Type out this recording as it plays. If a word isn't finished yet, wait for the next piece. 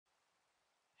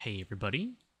Hey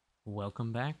everybody,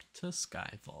 welcome back to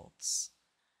Sky Vaults.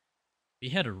 We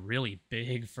had a really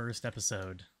big first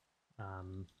episode.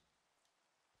 Um,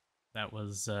 that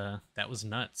was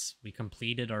nuts. We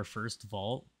completed our first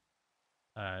vault.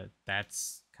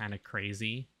 That's kind of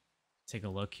crazy. Take a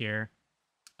look here.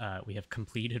 We have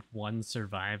completed one,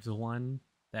 survived one.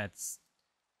 That's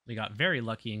we got very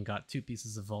lucky and got two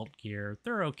pieces of vault gear.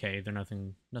 They're okay. They're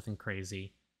nothing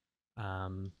crazy.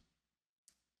 Um,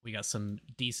 we got some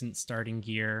decent starting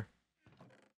gear.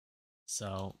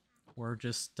 So we're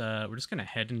just gonna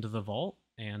head into the vault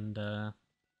and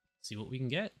see what we can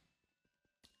get.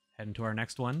 Head into our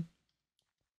next one,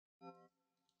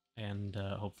 and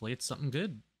hopefully it's something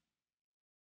good.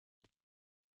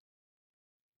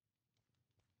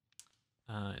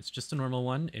 It's just a normal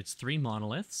one. It's 3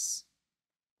 monoliths.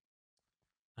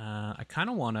 I kind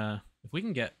of wanna, if we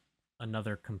can get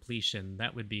another completion,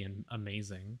 that would be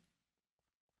amazing.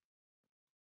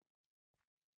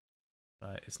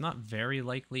 But it's not very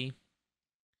likely.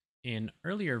 In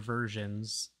earlier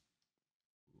versions,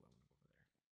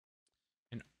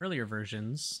 in earlier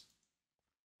versions,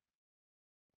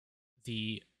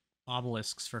 the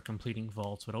obelisks for completing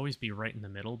vaults would always be right in the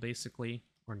middle, basically,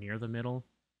 or near the middle.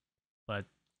 But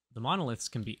the monoliths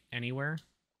can be anywhere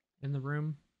in the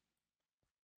room.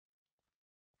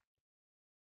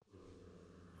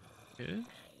 Good.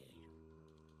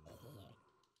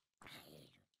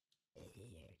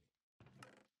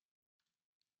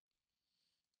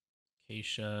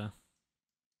 Acacia,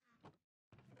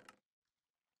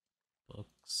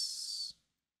 books.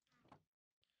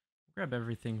 Grab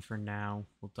everything for now.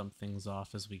 We'll dump things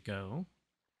off as we go.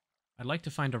 I'd like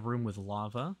to find a room with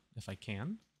lava if I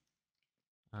can.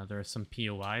 There are some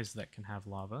POIs that can have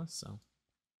lava, so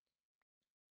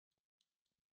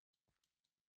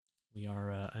we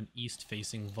are an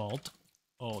east-facing vault.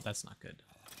 Oh, that's not good.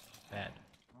 Bad.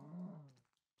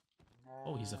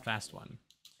 Oh, he's a fast one.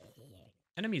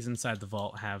 Enemies inside the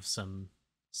vault have some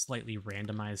slightly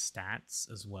randomized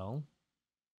stats as well.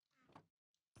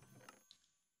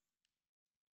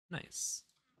 Nice.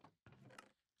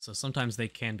 So sometimes they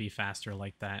can be faster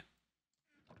like that.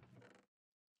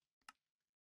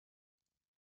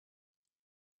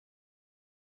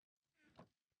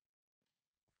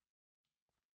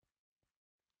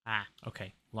 Ah,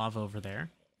 okay. Lava over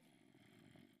there.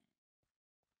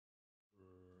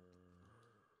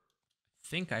 I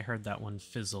think I heard that one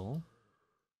fizzle.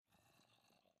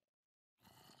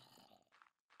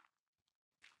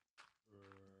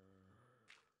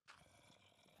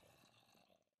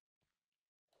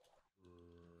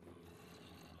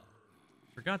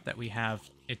 Forgot that we have...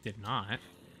 It did not.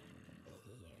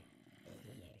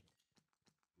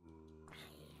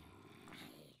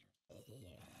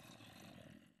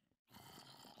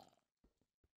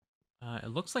 It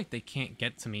looks like they can't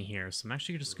get to me here, so I'm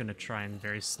actually just going to try and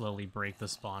very slowly break the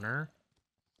spawner.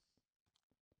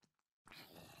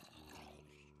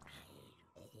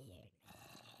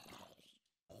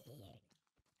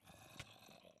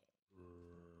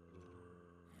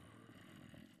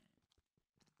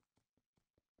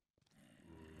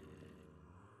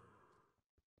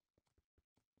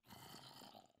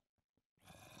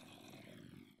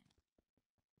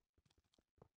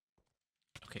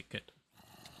 Okay, good.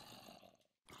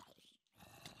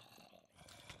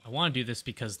 I want to do this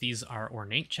because these are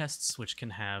ornate chests, which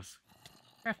can have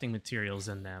crafting materials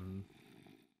in them,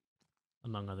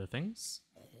 among other things.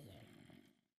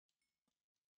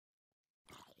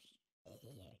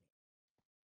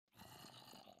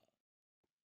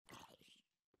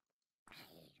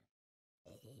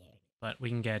 But we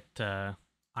can get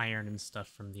iron and stuff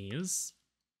from these.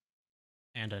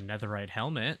 And a netherite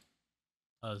helmet.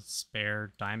 A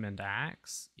spare diamond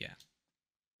axe. Yeah.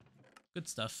 Good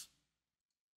stuff.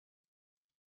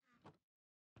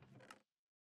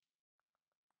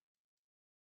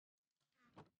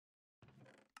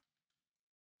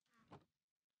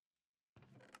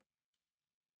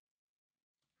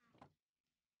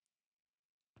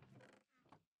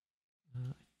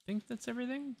 I think that's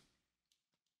everything.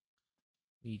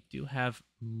 We do have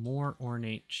more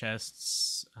ornate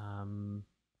chests. Where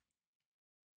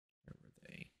were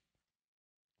they?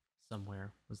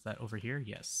 Somewhere. Was that over here?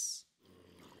 Yes.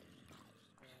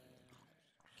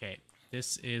 Okay.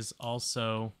 This is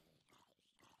also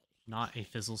not a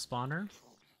fizzle spawner.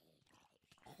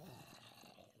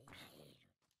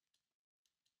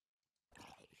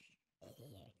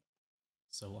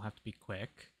 So we'll have to be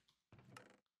quick.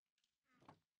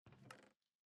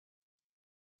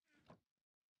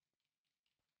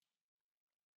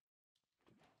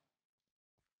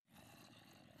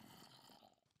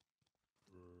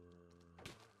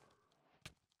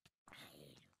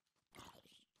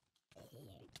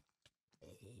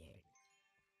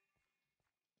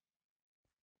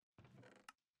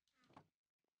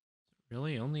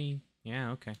 Really? Only...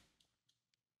 Yeah, okay.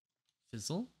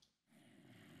 Fizzle?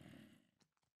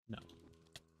 No.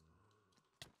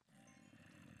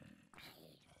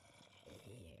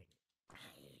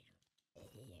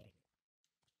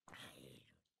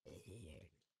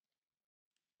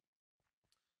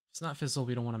 If it's not Fizzle,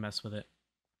 we don't want to mess with it.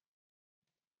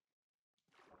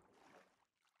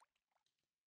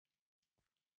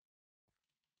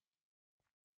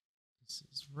 This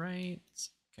is right.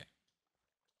 Okay.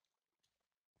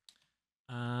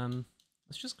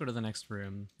 Let's just go to the next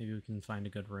room. Maybe we can find a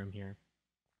good room here.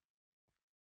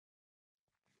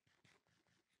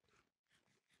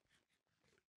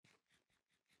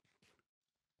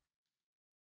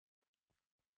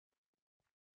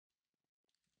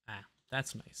 Ah,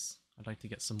 that's nice. I'd like to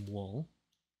get some wool.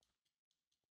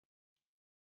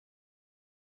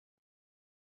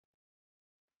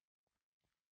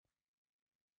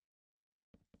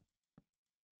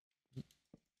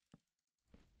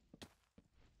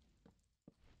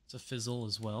 It's a fizzle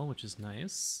as well, which is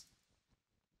nice.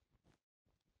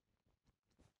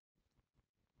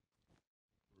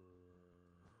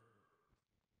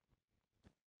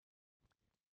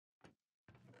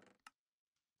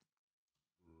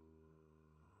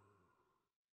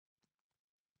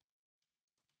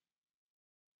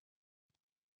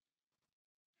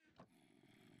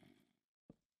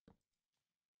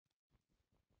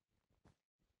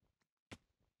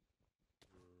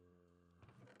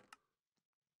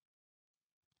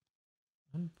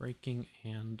 Unbreaking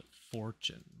and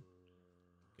Fortune.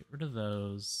 Get rid of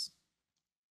those.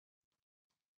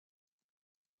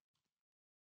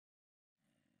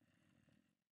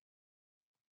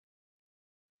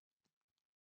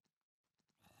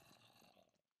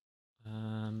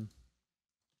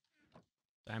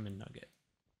 Diamond Nugget.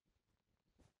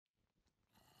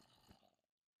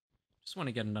 Just want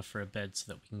to get enough for a bed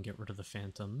so that we can get rid of the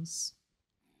phantoms.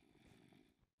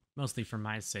 Mostly for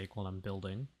my sake while I'm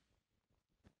building.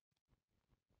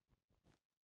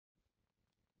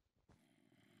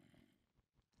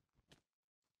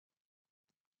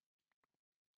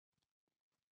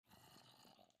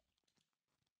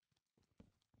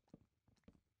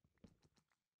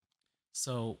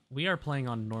 So we are playing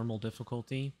on normal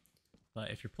difficulty,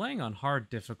 but if you're playing on hard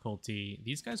difficulty,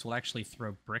 these guys will actually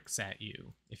throw bricks at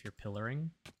you if you're pillaring.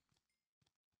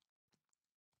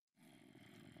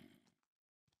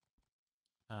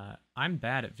 I'm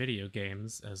bad at video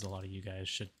games, as a lot of you guys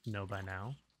should know by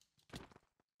now.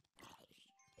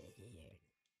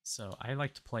 So I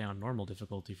like to play on normal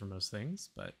difficulty for most things,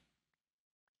 but...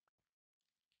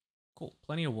 Cool,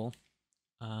 plenty of wool.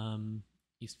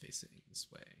 East facing this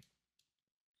way.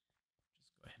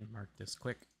 Just go ahead and mark this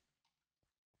quick.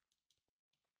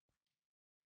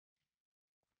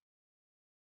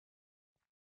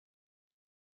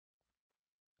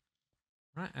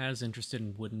 I'm not as interested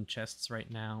in wooden chests right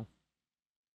now.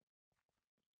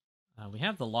 We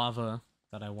have the lava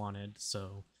that I wanted,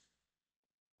 so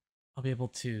I'll be able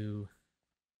to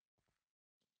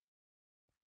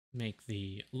make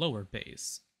the lower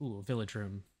base. Ooh, village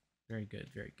room. Very good,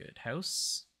 very good.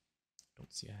 House?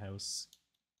 Don't see a house.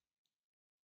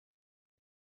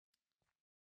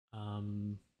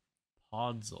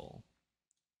 Podzol.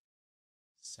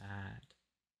 Sad.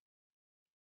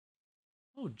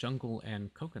 Oh, jungle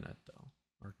and coconut, though.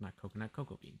 Or not coconut,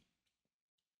 cocoa bean.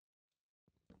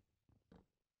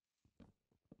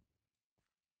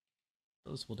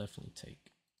 Those will definitely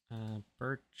take.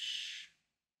 Birch.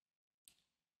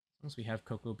 As long as we have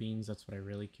cocoa beans, that's what I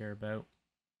really care about.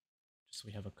 Just so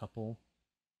we have a couple.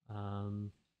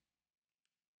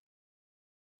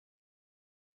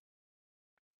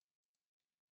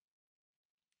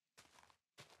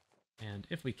 And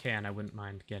if we can, I wouldn't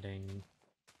mind getting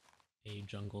a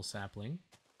jungle sapling.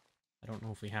 I don't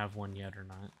know if we have one yet or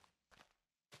not.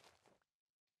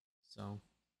 So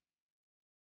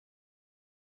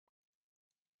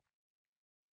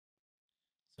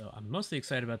I'm mostly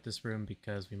excited about this room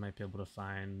because we might be able to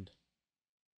find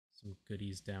some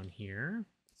goodies down here.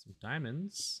 Some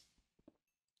diamonds.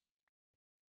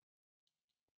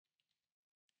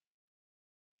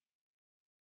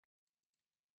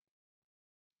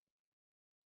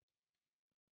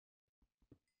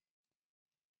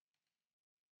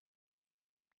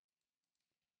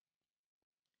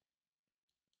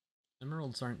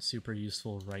 Emeralds aren't super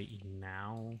useful right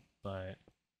now, but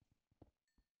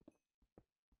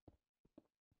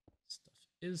stuff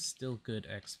is still good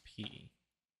XP.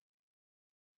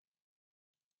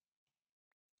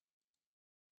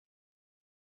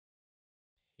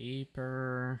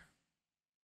 Paper.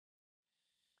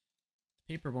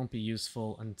 Paper won't be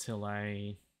useful until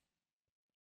I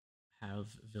have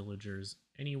villagers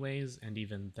anyways, and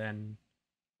even then,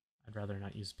 I'd rather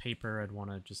not use paper. I'd want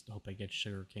to just hope I get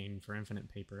sugarcane for infinite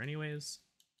paper anyways.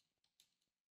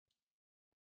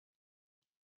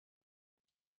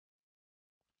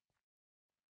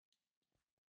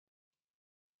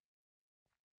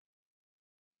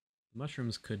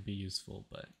 Mushrooms could be useful,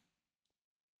 but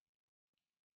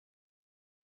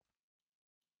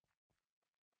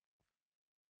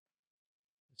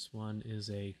this one is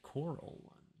a coral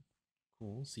one.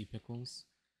 Cool, sea pickles.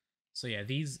 So yeah,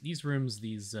 these rooms,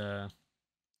 these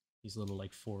little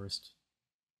like forest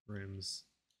rooms,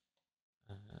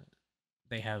 uh,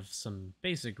 they have some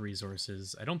basic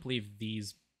resources. I don't believe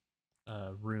these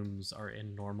rooms are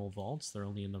in normal vaults. They're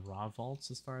only in the raw vaults,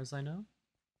 as far as I know.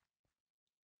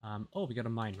 Oh, we got a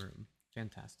mine room.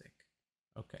 Fantastic.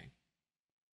 Okay.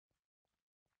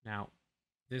 Now,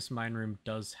 this mine room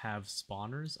does have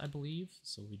spawners, I believe,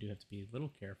 so we do have to be a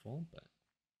little careful, but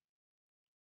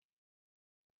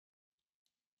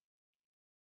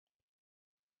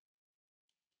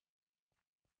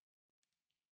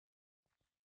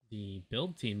the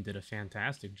build team did a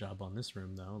fantastic job on this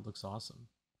room, though. It looks awesome.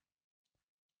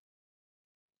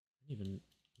 I didn't even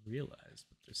realize,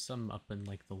 but there's some up in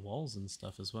like the walls and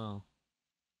stuff as well.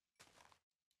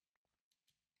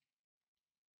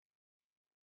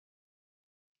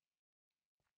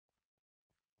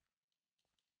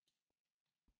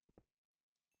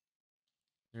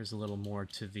 There's a little more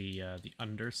to the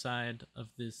underside of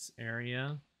this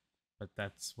area, but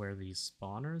that's where these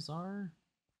spawners are.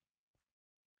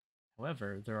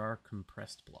 However, there are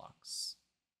compressed blocks.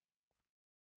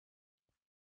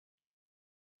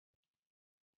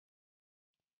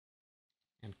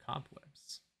 And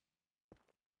cobwebs.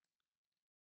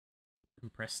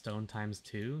 Compressed stone times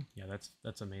 2. Yeah,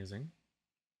 that's amazing.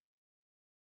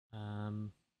 Get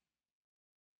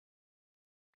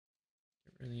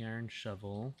rid of the iron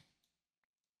shovel.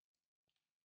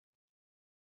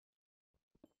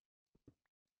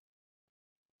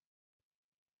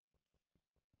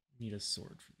 Need a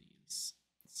sword for these,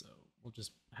 so we'll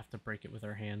just have to break it with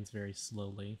our hands very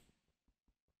slowly.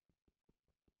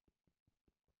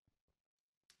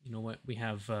 You know what? We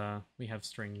have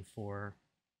string for,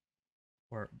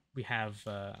 or we have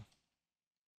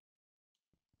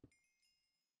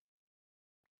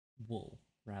wool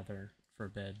rather for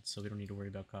bed, so we don't need to worry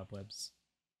about cobwebs.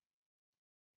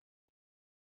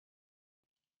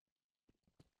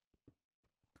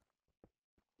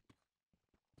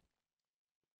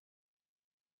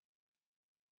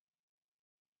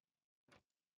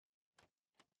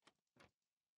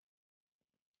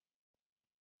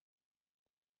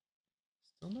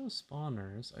 Still no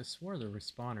spawners. I swore there were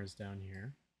spawners down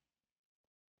here.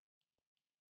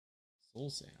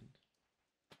 Soul sand.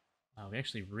 We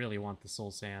actually really want the soul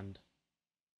sand.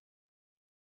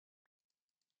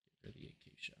 Get rid of the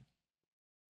acacia.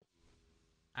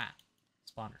 Ah,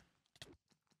 spawner.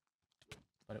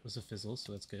 But it was a fizzle,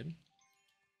 so that's good.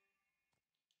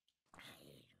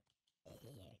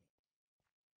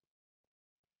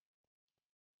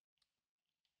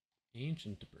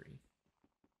 Ancient debris.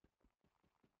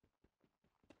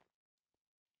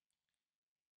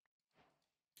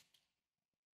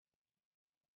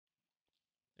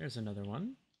 There's another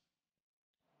one.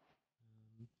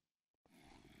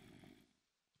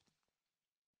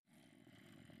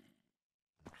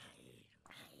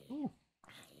 Ooh,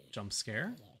 jump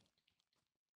scare.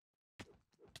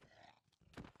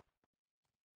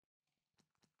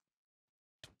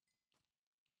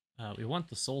 We want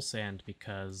the soul sand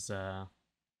because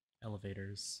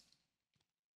elevators.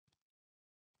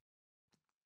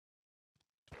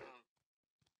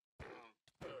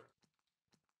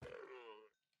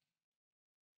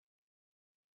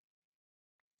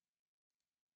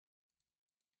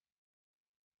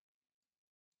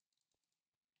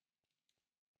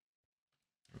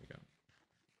 There we go.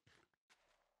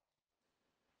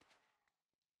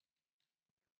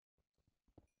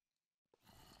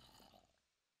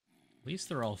 At least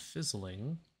they're all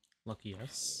fizzling. Lucky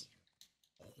us.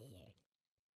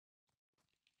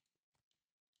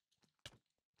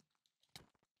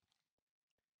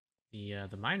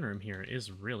 The mine room here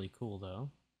is really cool though.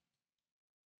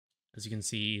 As you can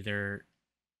see,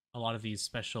 a lot of these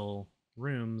special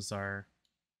rooms are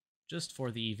just for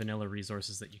the vanilla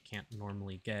resources that you can't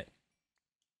normally get,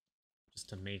 just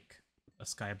to make a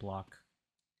skyblock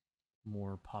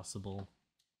more possible,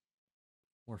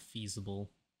 more feasible.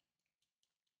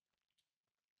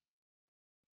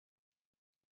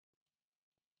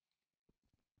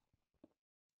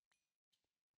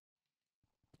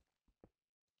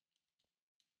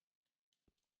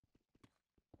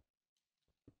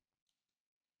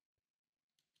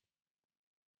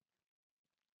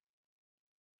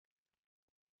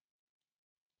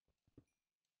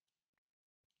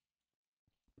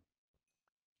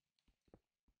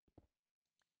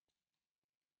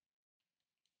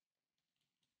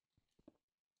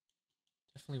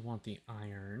 definitely want the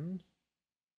iron.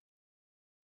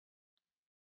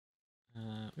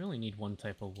 We only need one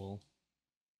type of wool.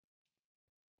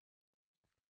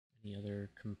 Any other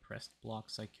compressed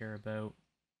blocks I care about?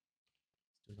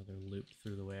 Let's do another loop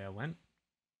through the way I went.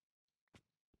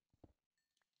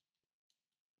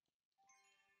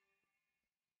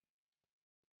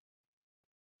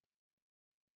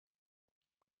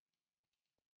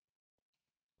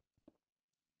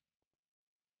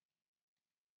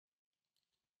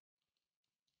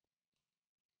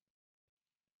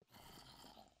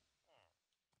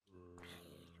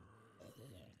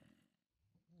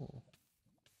 Oh,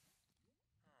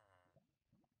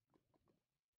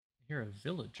 you're a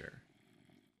villager.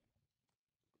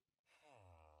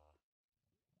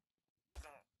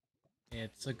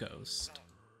 It's a ghost.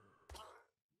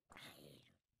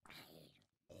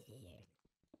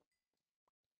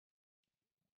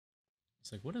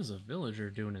 It's like, what is a villager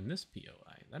doing in this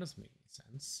POI? That doesn't make any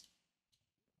sense.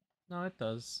 No, it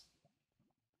does.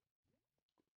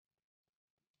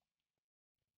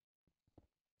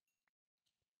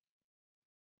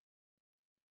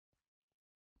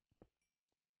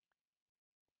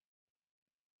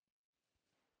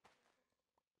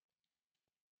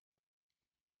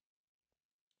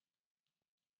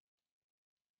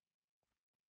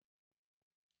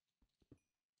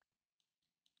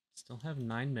 Still have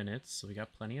 9 minutes, so we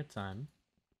got plenty of time.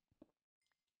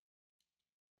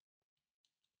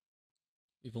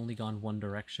 We've only gone one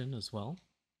direction as well.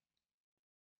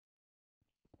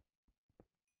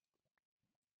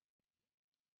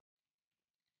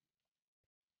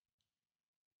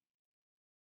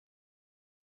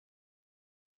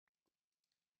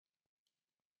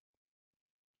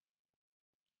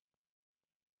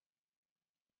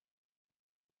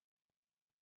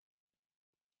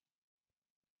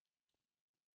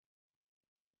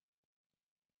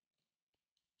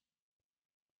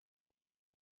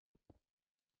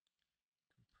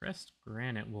 Pressed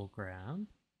granite we'll grab.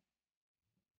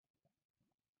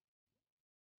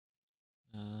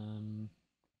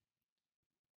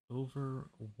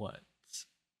 Over what?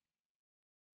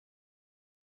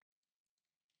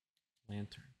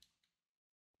 Lantern.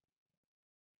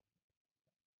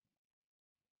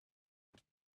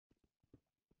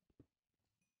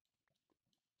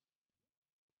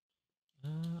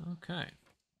 Okay.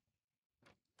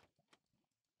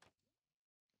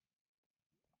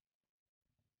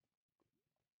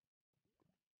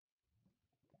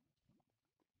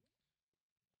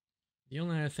 The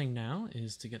only other thing now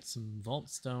is to get some vault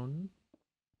stone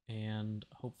and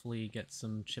hopefully get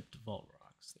some chipped vault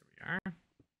rocks. There we are.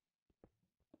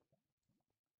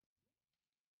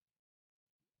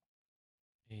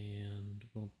 And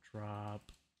we'll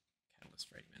drop catalyst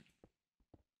fragment.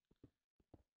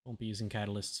 Won't be using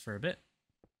catalysts for a bit.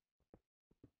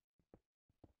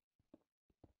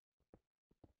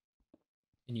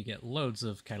 And you get loads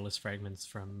of catalyst fragments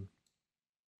from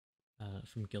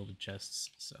gilded chests,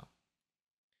 so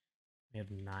we have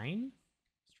 9.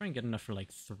 Let's try and get enough for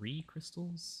like 3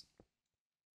 crystals.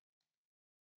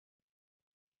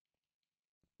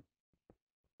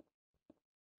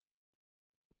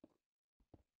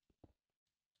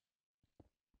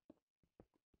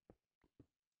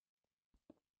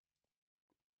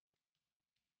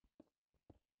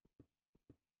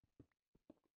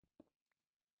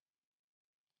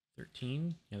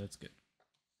 $13. Yeah, that's good.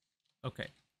 Okay.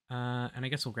 And I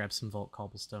guess we'll grab some vault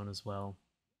cobblestone as well.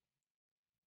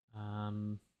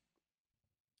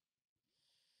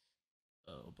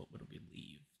 Oh, but what do we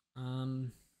leave?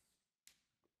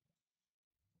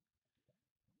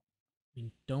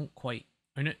 We don't quite.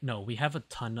 No, we have a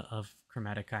ton of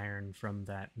chromatic iron from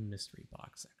that mystery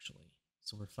box, actually.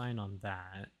 So we're fine on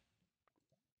that.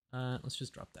 Let's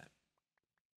just drop that.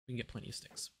 We can get plenty of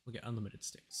sticks. We'll get unlimited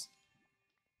sticks.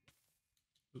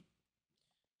 Oop.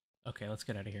 Okay, let's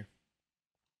get out of here.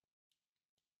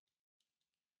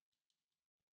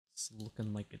 It's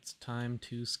looking like it's time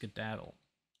to skedaddle.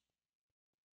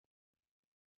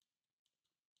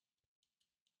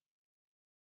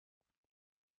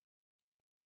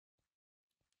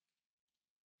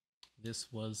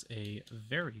 This was a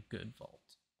very good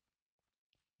vault.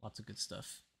 Lots of good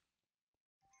stuff.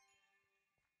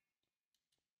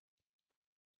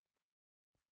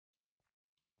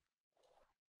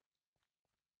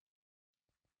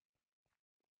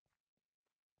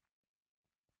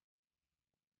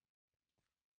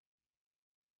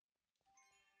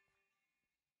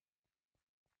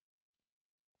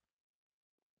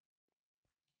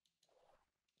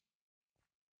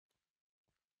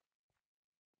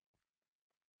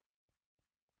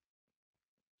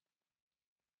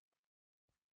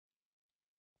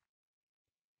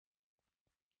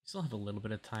 Still have a little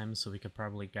bit of time, so we could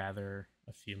probably gather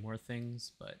a few more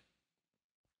things, but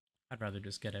I'd rather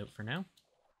just get out for now.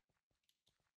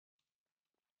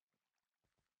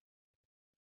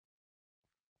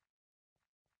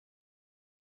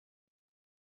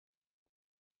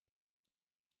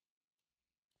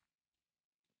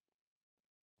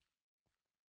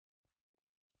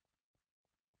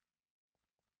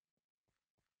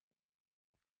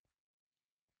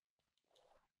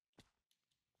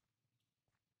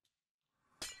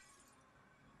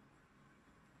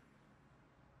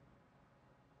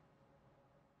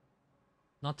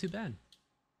 Not too bad.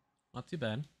 Not too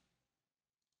bad.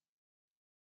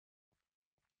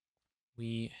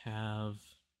 We have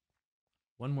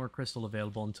one more crystal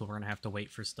available until we're going to have to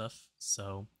wait for stuff.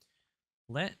 So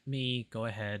let me go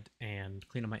ahead and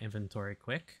clean up my inventory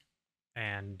quick.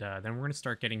 And then we're going to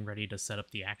start getting ready to set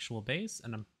up the actual base.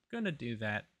 And I'm going to do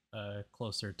that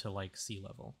closer to like sea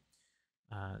level.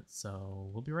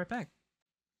 So we'll be right back.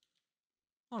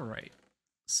 All right.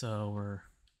 So we're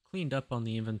cleaned up on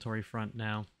the inventory front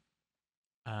now.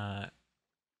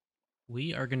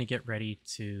 We are going to get ready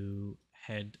to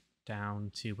head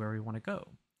down to where we want to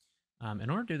go. In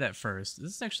order to do that first,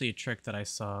 this is actually a trick that I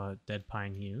saw Dead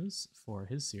Pine use for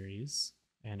his series,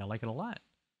 and I like it a lot.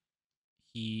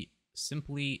 He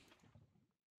simply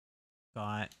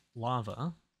got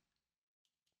lava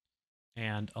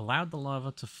and allowed the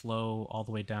lava to flow all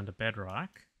the way down to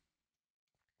bedrock.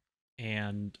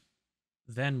 And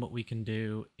then what we can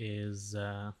do is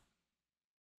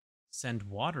send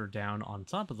water down on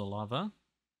top of the lava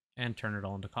and turn it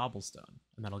all into cobblestone.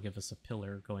 And that'll give us a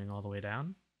pillar going all the way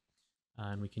down.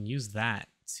 And we can use that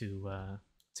to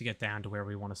get down to where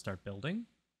we want to start building.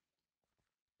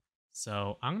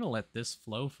 So I'm going to let this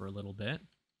flow for a little bit.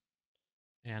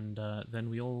 And then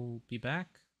we'll be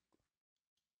back.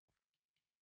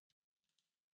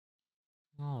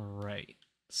 All right.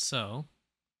 So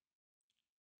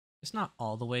it's not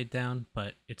all the way down,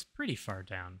 but it's pretty far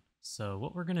down. So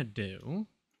what we're going to do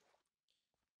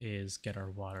is get our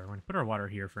water. We're going to put our water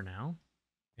here for now.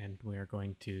 And we're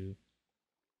going to,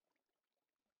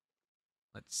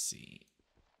 let's see.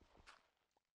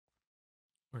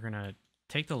 We're going to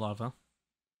take the lava,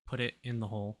 put it in the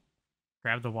hole,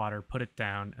 grab the water, put it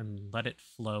down, and let it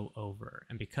flow over.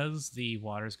 And because the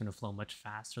water is going to flow much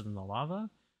faster than the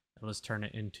lava, it'll just turn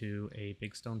it into a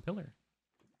big stone pillar.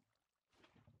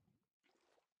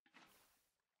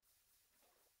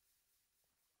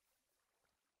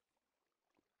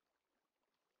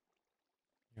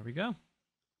 There we go.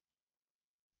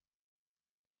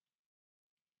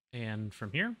 And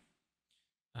from here,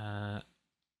 from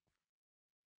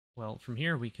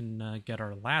here we can get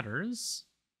our ladders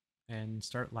and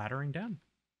start laddering down.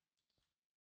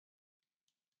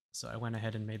 So I went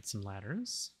ahead and made some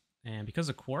ladders. And because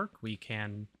of quark, we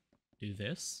can do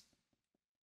this.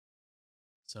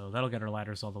 So that'll get our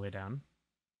ladders all the way down.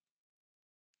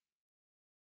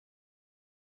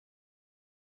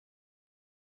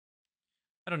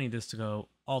 I don't need this to go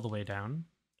all the way down.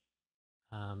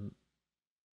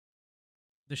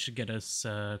 This should get us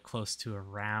close to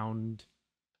around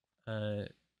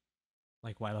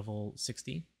like Y level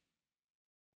 60.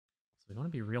 So we want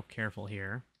to be real careful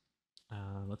here.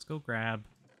 Let's go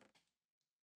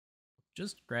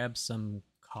just grab some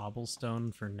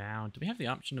cobblestone for now. Do we have the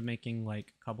option of making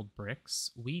like cobbled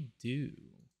bricks? We do.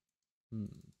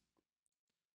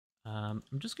 I'm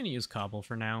just going to use cobble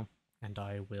for now, and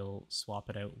I will swap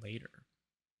it out later.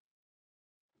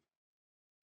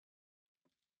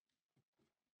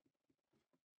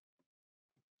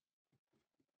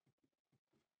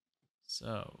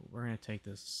 So we're going to take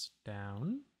this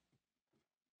down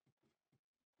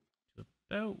to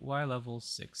about Y level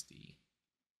 60.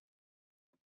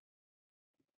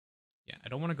 Yeah, I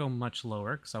don't want to go much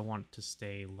lower because I want it to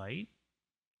stay light.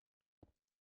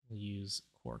 We'll use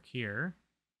quark here.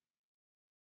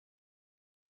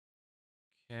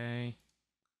 Okay.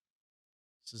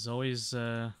 This is always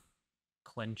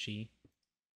clenchy.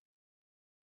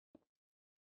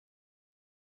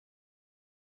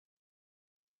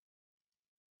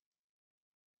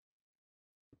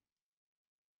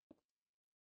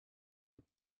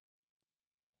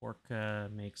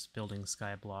 Quark makes building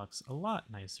skyblocks a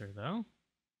lot nicer, though.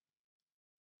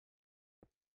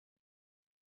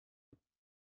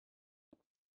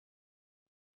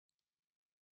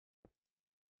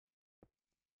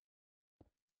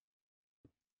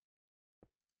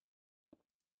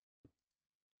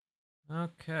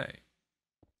 Okay.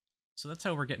 So that's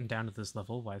how we're getting down to this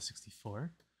level,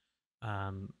 Y64.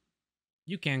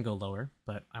 You can go lower,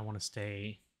 but I want to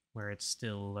stay where it's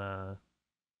still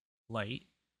light.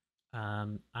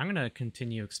 I'm going to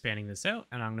continue expanding this out,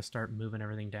 and I'm going to start moving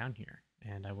everything down here.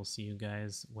 And I will see you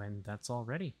guys when that's all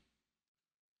ready.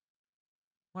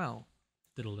 Well,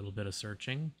 did a little bit of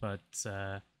searching, but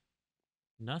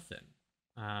nothing.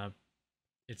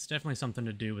 It's definitely something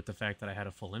to do with the fact that I had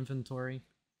a full inventory.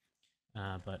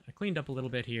 But I cleaned up a little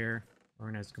bit here,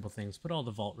 organized a couple things, put all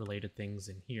the vault-related things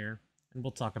in here, and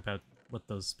we'll talk about what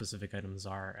those specific items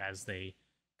are as they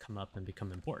come up and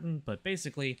become important. But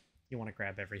basically, you want to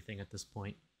grab everything at this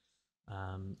point.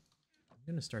 I'm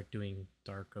going to start doing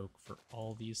dark oak for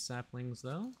all these saplings,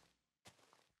 though,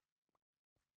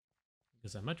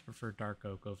 because I much prefer dark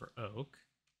oak over oak.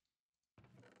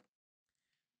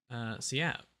 So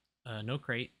yeah, no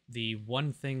crate. The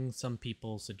one thing some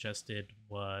people suggested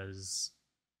was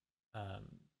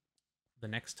the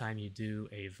next time you do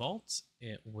a vault,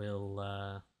 it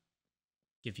will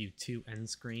give you 2 end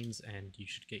screens, and you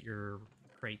should get your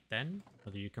crate then,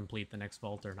 whether you complete the next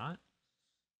vault or not.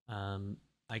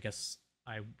 I guess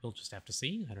I will just have to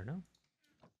see. I don't know.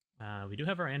 We do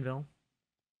have our anvil,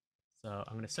 so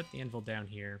I'm going to set the anvil down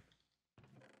here.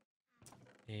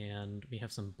 And we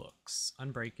have some books.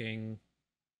 Unbreaking,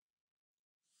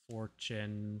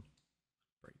 Fortune,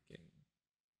 Breaking.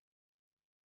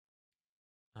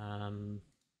 How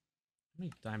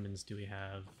many diamonds do we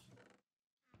have?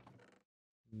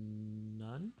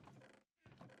 None?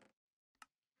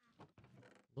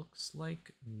 Looks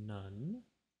like none.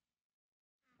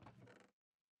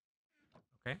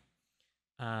 Okay.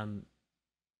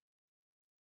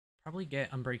 Probably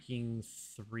get Unbreaking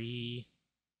 3.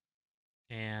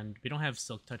 And we don't have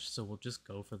Silk Touch, so we'll just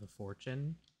go for the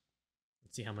Fortune.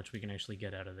 Let's see how much we can actually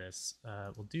get out of this.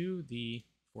 We'll do the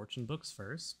Fortune books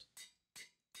first.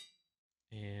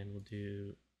 And we'll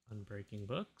do Unbreaking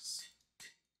books.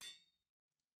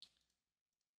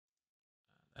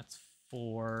 That's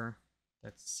 4.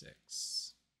 That's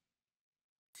 6.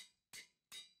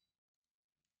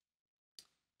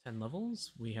 10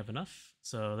 levels. We have enough.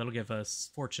 So that'll give us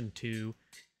Fortune 2.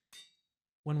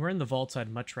 When we're in the vaults, I'd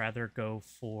much rather go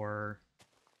for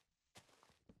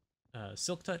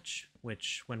Silk Touch,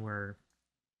 which when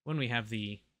we have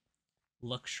the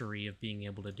luxury of being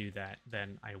able to do that,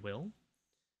 then I will.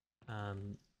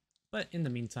 But in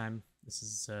the meantime,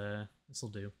 this'll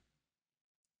do.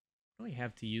 What do we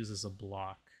have to use as a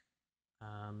block?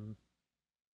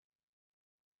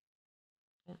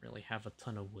 Don't really have a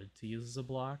ton of wood to use as a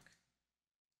block.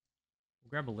 We'll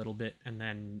grab a little bit, and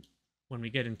then when we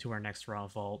get into our next raw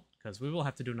vault, because we will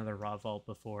have to do another raw vault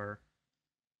before.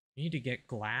 We need to get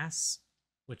glass,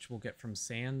 which we'll get from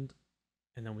sand,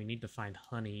 and then we need to find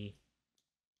honey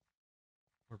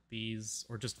or bees,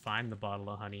 or just find the bottle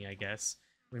of honey, I guess.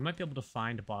 We might be able to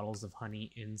find bottles of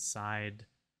honey inside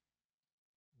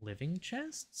living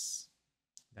chests.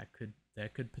 That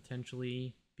could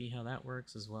potentially be how that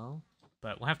works as well.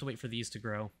 But we'll have to wait for these to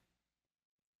grow.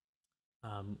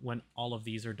 When all of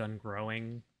these are done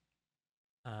growing,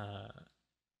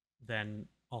 then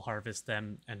I'll harvest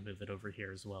them and move it over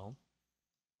here as well.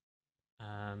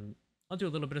 I'll do a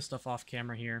little bit of stuff off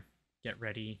camera here, get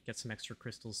ready, get some extra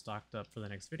crystals stocked up for the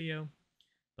next video,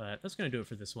 but that's going to do it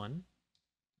for this one.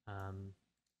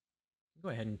 Go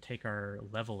ahead and take our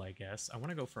level, I guess. I want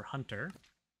to go for Hunter,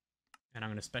 and I'm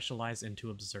going to specialize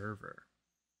into Observer.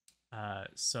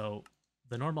 So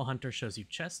the normal Hunter shows you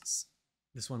chests,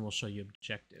 this one will show you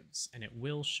objectives, and it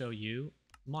will show you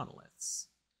monoliths.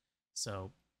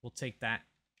 So we'll take that.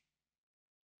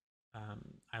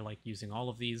 I like using all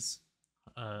of these.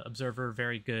 Observer,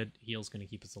 very good. Heal's going to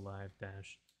keep us alive.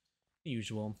 Dash. The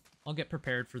usual. I'll get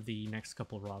prepared for the next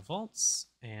couple raw vaults,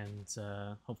 and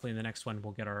hopefully in the next one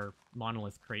we'll get our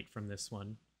monolith crate from this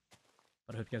one.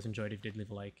 But I hope you guys enjoyed. If you did,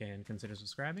 leave a like and consider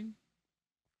subscribing.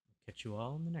 Catch you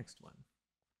all in the next one.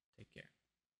 Take care.